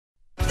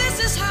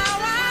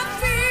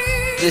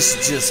This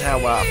is just how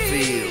I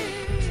feel.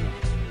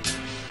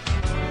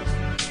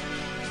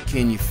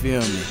 Can you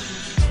feel me?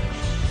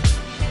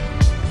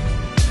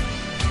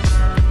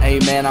 Hey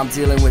man, I'm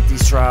dealing with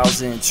these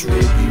trials and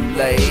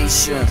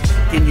tribulations.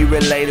 Can you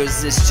relate, or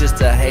is this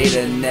just a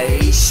hater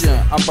nation?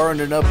 I'm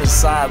burning up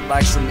inside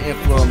like some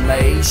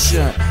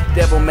inflammation.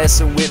 Devil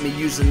messing with me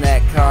using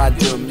that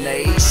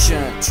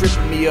condemnation,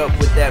 tripping me up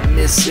with that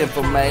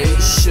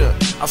misinformation.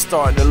 I'm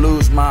starting to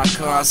lose my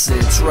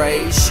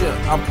concentration.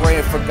 I'm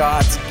praying for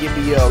God to give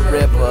me a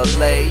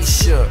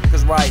revelation,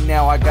 cause right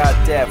now I got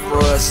that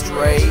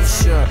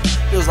frustration.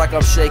 Feels like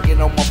I'm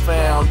shaking on my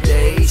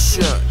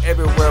foundation.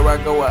 Everywhere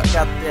I go I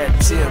got that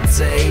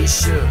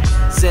temptation.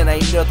 Sin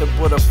ain't nothing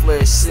but a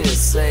flesh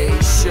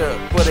sensation,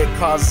 but it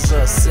causes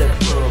a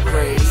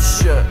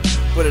separation.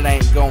 But it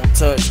ain't gonna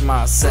touch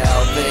my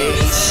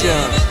salvation.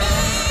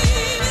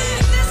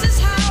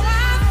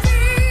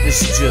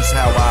 This is just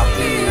how I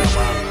feel.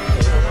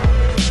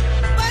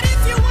 But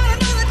if you wanna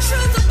know the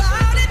truth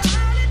about it,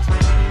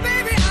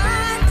 baby,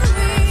 I'm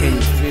free. Can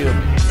you feel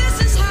me?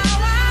 This is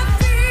how I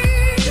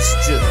feel. This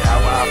is just how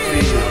I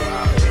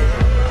feel.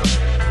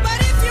 But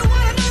if you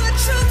wanna know the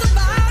truth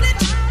about it,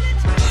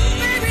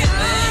 baby,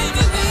 I'm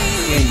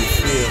free. Can you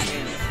feel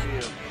me?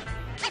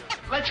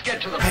 Let's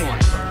get to the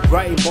point.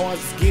 Writing bars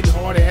is getting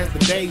harder as the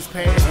days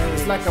pass.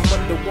 It's like I'm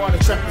underwater,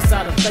 trapped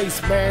inside a face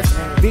mask.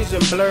 Vision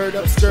blurred,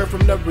 obscured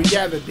from the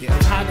reality.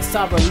 How the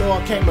sovereign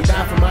Lord came and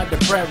died for my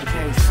depravity.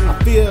 I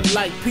feel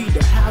like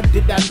Peter, how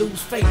did I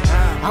lose faith?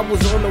 I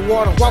was on the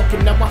water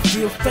walking, now I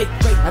feel fake.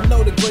 I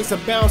know the grace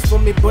abounds for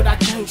me, but I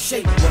can't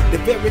shake the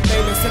very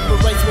thing that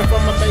separates me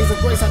from amazing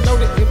grace. I know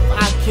that if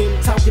I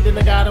can talk it, then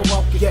I gotta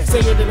walk it. Say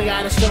it, then I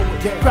gotta show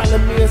it.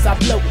 Problem is I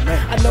blow it.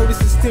 I know this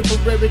is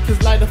temporary,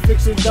 cause light of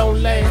fiction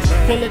don't last.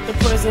 Can't let the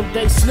present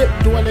day slip,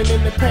 dwelling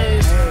in the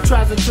past.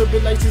 Trials and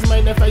tribulations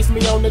may not face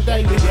me on the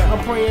daily.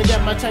 I'm praying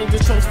that my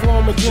changes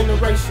transform a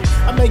generation.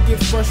 I may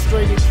get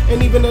frustrated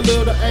and even a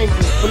little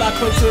angry, but I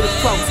come to the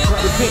cross,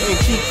 repent and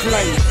keep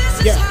claiming.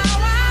 Yeah.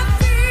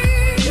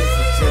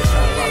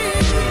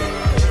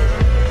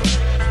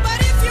 But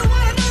if you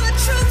wanna know the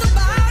truth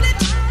about it,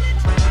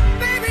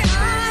 baby,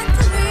 I'm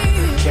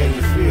free. Can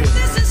you feel it?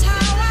 This is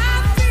how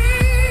I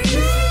feel.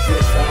 This is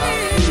just how I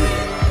feel.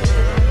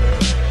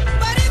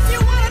 But if you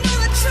wanna know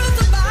the truth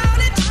about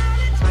it,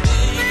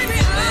 baby,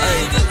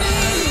 I'm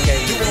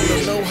free. You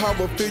wanna know how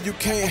I feel, you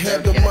can't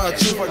handle my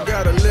truth. I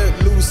gotta let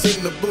loose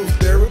in the booth.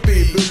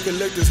 Therapy, blue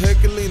collectors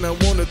heckling. I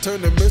wanna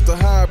turn to Mr.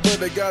 Hyde,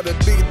 but I gotta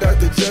be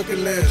Dr.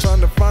 Jekyll. And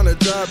trying to find a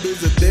job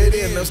is a dead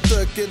end. I'm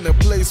stuck in a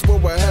place where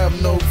I have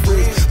no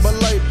friends. My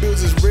light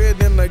bills is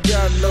red and I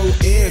got no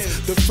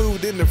ends. The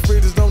food in the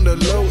fridge is on the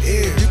low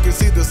end. You can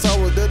see the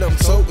sorrow that I'm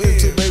so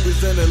into.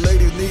 Babies and the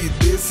ladies need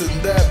this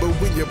and that, but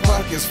when your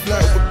pocket's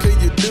flat, what can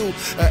you do?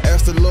 I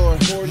ask the Lord,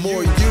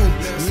 more you,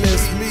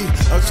 less me.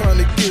 I'm trying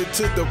to get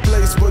to the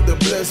place where the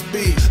blessed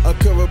be. I'm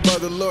covered by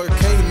the Lord,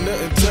 can't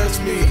nothing touch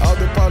me. All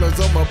the problems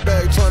on my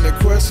back trying to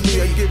crush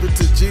me. I give it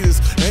to Jesus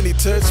and he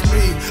touched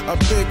me. I've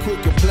been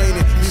quick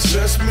complaining, he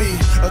stressed me.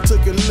 I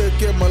took a look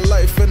at my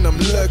life and I'm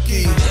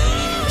lucky.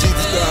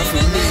 Jesus died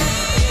for me.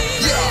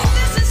 Yeah,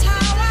 This is how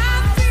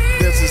I feel.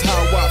 this is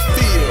how I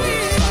feel.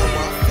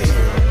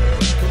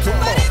 Come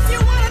But on, if you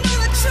wanna know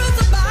the truth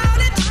about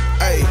it,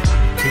 hey,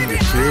 can you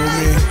feel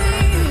me?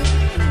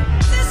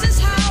 this is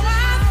how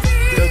I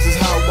feel. This is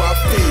how I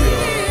feel.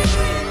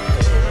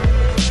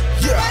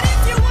 But Yeah,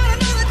 if you wanna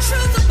know the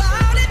truth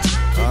about it,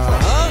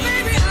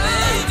 baby,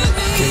 I'm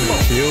free. can you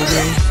feel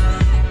me?